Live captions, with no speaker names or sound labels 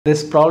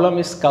This problem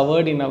is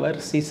covered in our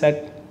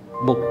CSAT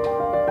book.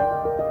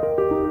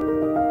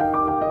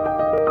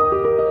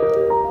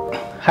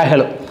 Hi,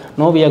 hello.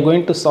 Now we are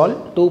going to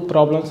solve two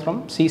problems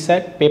from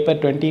CSAT paper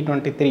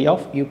 2023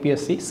 of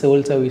UPSC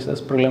Civil Services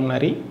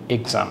Preliminary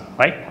Exam.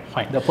 Right?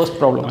 Fine. The first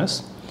problem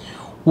is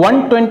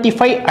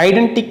 125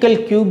 identical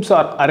cubes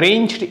are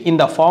arranged in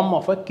the form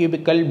of a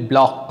cubical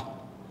block.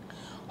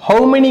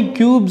 How many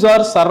cubes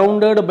are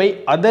surrounded by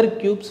other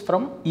cubes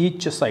from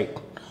each side?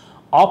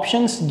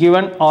 Options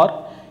given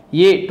are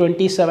A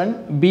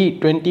 27, B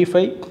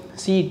 25,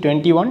 C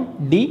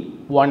 21, D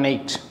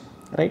 18.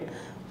 Right?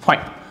 Fine.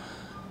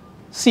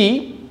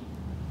 See,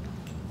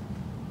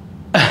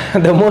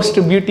 the most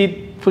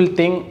beautiful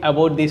thing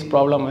about this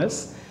problem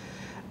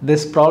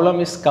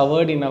is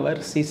covered in our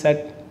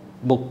CSAT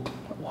book,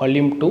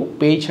 volume 2,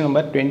 page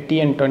number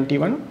 20 and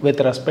 21 with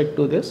respect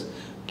to this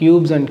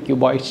cubes and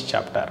cuboids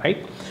chapter.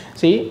 Right?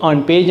 See,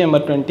 on page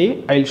number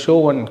 20, I will show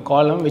one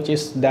column which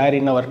is there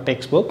in our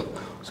textbook.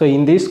 So,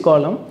 in this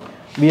column,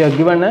 we are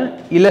given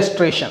an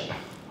illustration,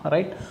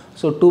 right?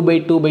 So, 2 by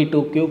 2 by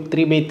 2 cube,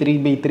 3 by 3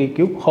 by 3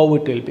 cube, how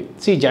it will be.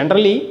 See,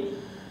 generally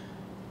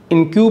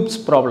in cubes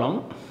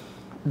problem,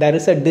 there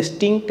is a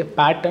distinct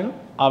pattern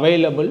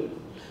available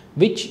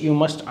which you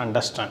must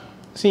understand.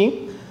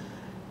 See,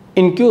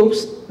 in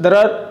cubes, there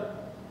are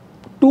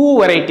two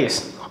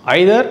varieties,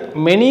 either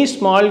many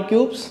small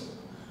cubes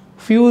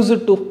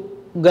fused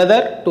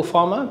together to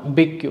form a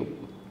big cube,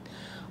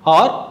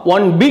 or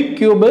one big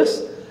cube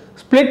is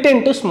split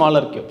into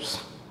smaller cubes.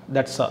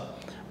 That's all.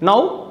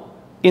 Now,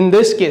 in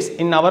this case,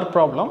 in our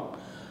problem,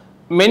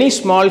 many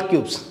small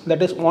cubes,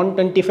 that is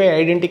 125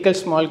 identical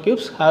small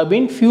cubes, have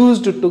been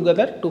fused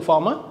together to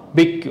form a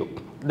big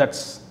cube.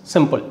 That's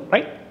simple,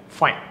 right?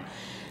 Fine.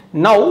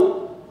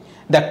 Now,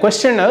 the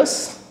question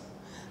is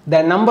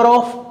the number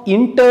of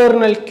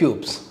internal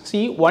cubes.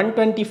 See,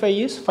 125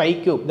 is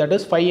 5 cube, that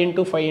is 5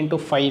 into 5 into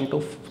 5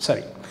 into,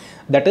 sorry,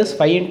 that is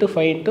 5 into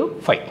 5 into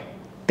 5.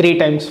 3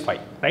 times 5,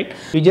 right?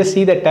 We just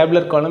see the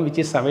tabular column which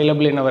is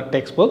available in our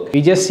textbook.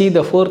 We just see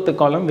the fourth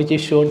column which is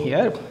shown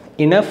here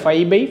in a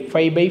 5 by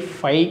 5 by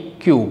 5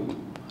 cube,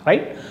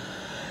 right?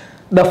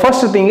 The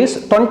first thing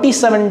is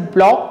 27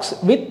 blocks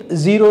with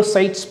 0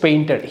 sides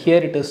painted.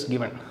 Here it is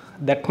given.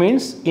 That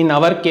means in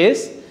our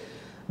case,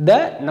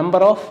 the number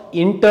of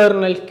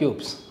internal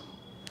cubes,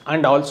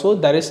 and also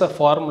there is a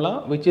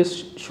formula which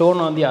is shown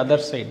on the other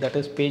side, that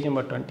is page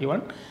number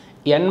 21.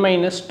 N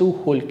minus 2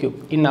 whole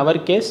cube. In our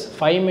case,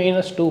 5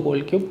 minus 2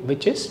 whole cube,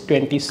 which is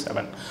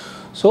 27.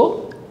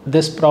 So,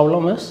 this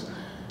problem is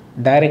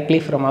directly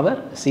from our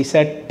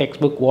CSAT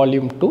textbook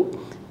volume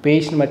 2,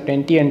 page number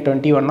 20 and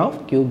 21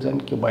 of cubes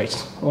and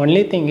cuboids.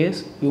 Only thing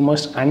is, you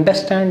must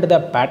understand the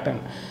pattern.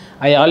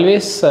 I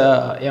always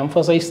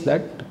emphasize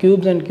that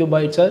cubes and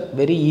cuboids are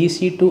very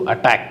easy to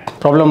attack.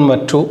 Problem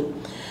number 2.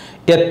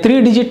 A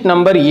 3-digit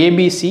number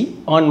ABC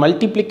on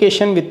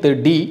multiplication with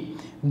D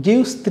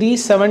gives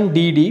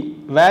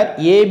 37DD, where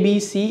A, B,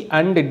 C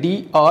and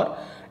D are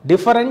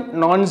different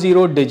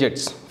non-zero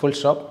digits, full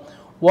stop.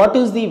 What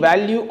is the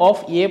value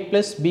of A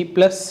plus B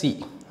plus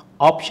C?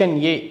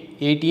 Option A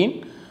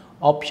 18,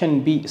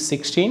 option B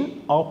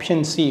 16,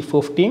 option C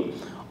 15,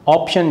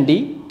 option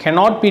D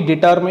cannot be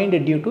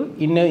determined due to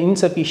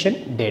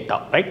insufficient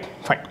data, right?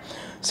 Fine.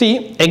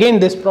 See, again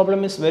this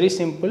problem is very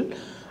simple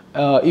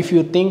if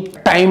you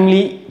think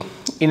timely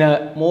in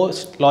a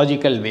most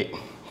logical way.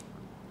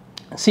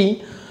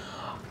 See,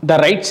 the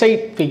right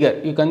side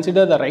figure, you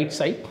consider the right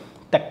side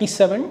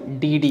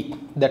 37DD,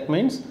 that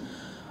means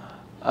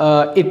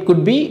it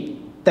could be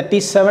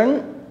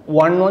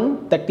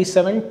 3711,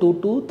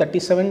 3722,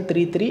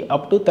 3733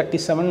 up to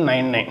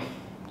 3799.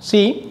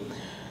 See,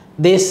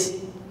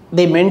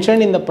 they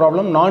mentioned in the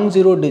problem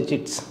non-zero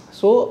digits,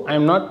 so I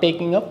am not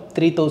taking up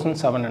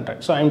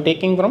 3700, so I am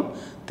taking from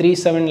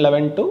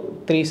 3711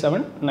 to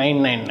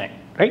 37999,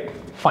 right?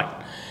 Fine.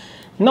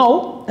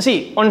 Now,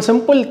 see, one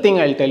simple thing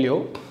I will tell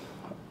you.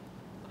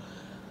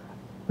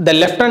 The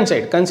left hand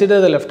side, consider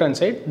the left hand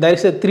side, there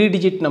is a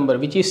 3-digit number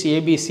which is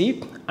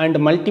ABC and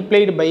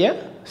multiplied by a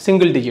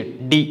single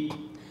digit D.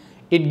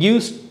 It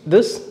gives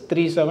this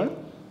 37,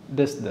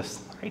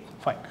 this, right?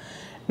 Fine.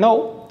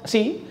 Now,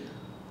 see,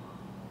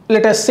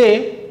 let us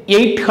say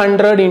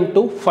 800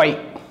 into 5,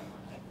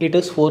 it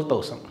is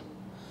 4000.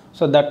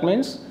 So, that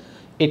means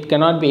it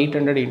cannot be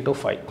 800 into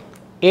 5.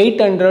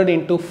 800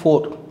 into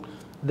 4,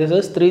 this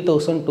is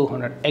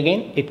 3200,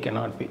 again it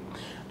cannot be.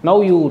 Now,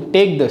 you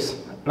take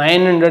this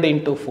 900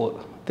 into 4,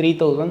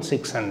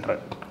 3600,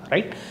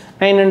 right?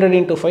 900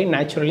 into 5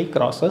 naturally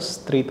crosses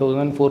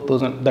 3000,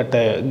 4000,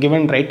 that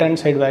given right hand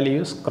side value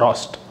is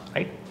crossed,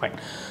 right? Fine.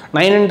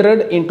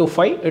 900 into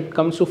 5, it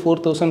comes to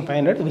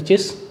 4500, which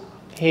is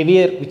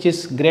heavier, which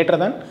is greater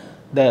than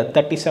the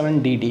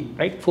 37DD,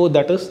 right? So,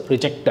 that is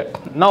rejected.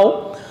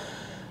 Now,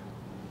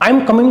 I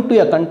am coming to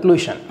a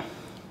conclusion,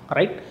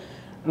 right?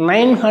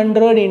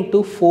 900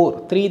 into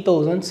 4,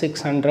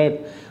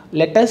 3600,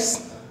 let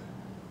us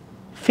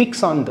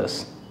fix on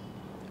this.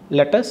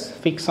 Let us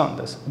fix on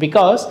this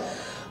because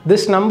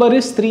this number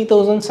is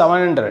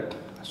 3700.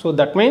 So,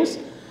 that means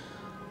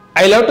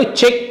I'll have to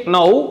check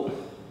now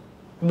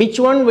which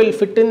one will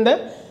fit in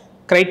the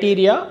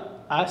criteria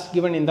as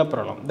given in the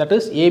problem, that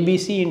is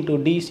ABC into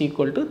D is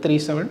equal to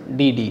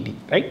 37DDD,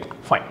 right?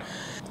 Fine.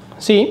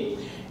 See,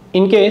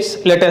 in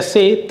case let us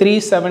say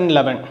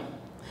 3711,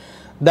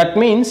 that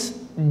means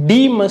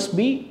D must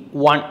be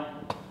 1,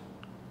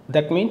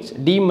 that means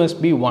D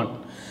must be 1.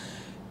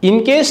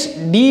 In case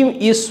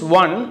D is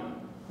 1,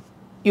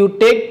 you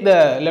take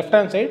the left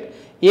hand side,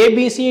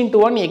 ABC into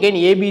 1, again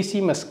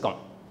ABC must come.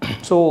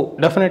 So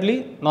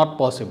definitely not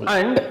possible.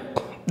 And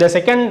the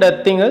second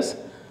thing is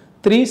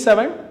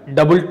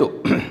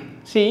 3722.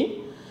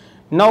 See,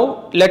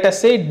 now let us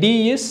say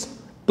D is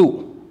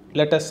 2.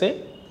 Let us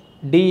say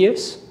D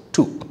is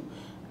 2.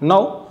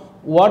 Now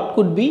what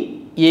could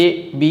be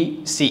A,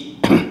 B, C?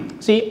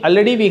 See,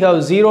 already we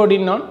have zeroed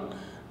in on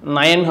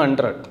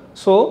 900.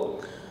 So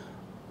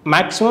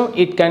maximum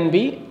it can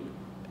be,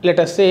 let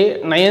us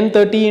say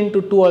 930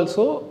 into 2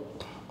 also,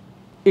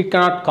 it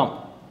cannot come,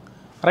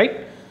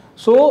 right?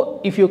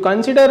 So if you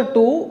consider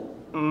 2,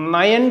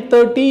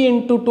 930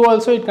 into 2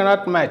 also it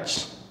cannot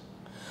match.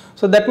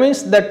 So that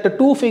means that the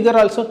 2 figure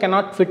also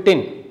cannot fit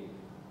in.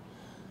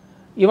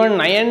 Even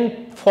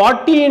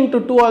 940 into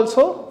 2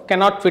 also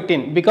cannot fit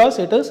in because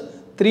it is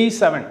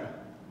 37.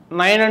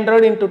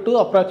 900 into 2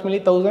 approximately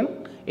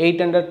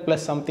 1800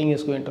 plus something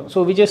is going to.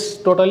 So which is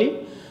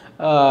totally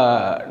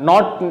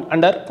not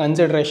under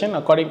consideration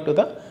according to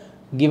the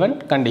given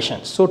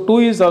conditions. So 2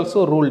 is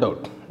also ruled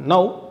out.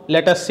 Now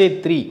let us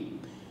say 3.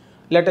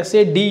 Let us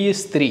say D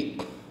is 3,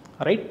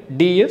 right?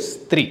 D is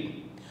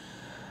 3.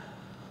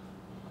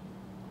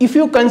 If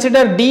you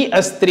consider D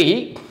as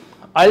 3,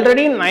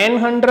 already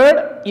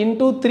 900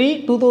 into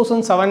 3,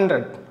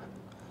 2700,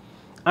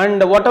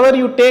 and whatever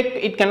you take,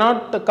 it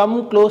cannot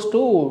come close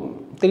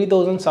to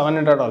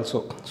 3700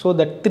 also. So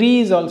that 3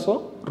 is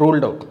also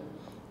ruled out.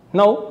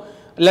 Now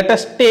let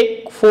us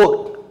take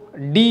 4.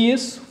 D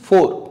is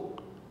 4,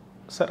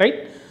 so,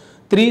 right?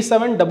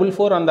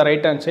 3744 on the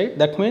right hand side.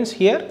 That means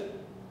here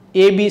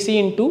ABC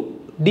into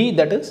D,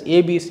 that is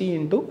ABC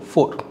into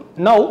 4.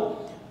 Now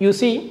you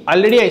see,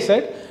 already I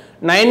said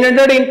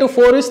 900 into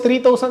 4 is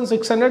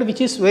 3600,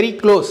 which is very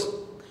close.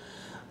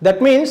 That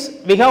means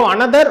we have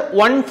another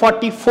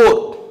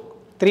 144,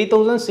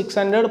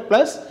 3600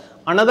 plus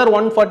another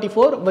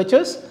 144, which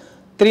is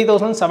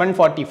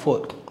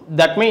 3744.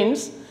 That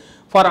means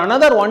for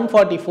another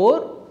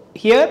 144,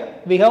 here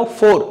we have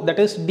 4, that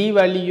is D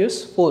value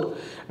is 4.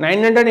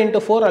 900 into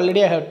 4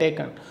 already I have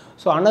taken.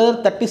 So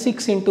another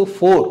 36 into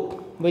 4,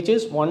 which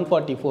is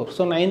 144.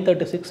 So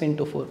 936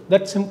 into 4.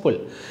 That's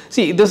simple.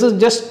 See, this is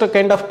just a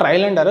kind of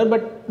trial and error,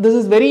 but this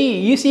is very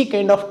easy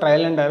kind of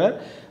trial and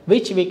error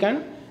which we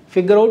can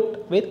figure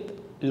out with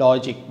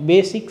logic,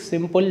 basic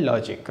simple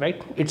logic,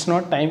 right? It's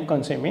not time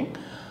consuming.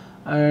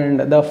 And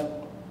the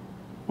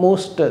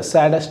most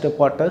saddest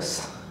part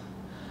is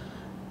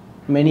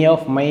many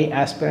of my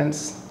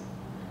aspirants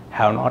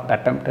have not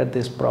attempted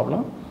this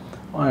problem,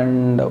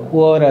 and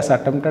whoever has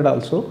attempted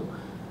also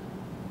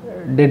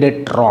did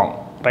it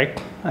wrong,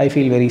 right? I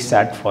feel very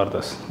sad for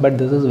this, but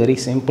this is very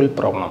simple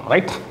problem,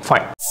 right?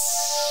 Fine.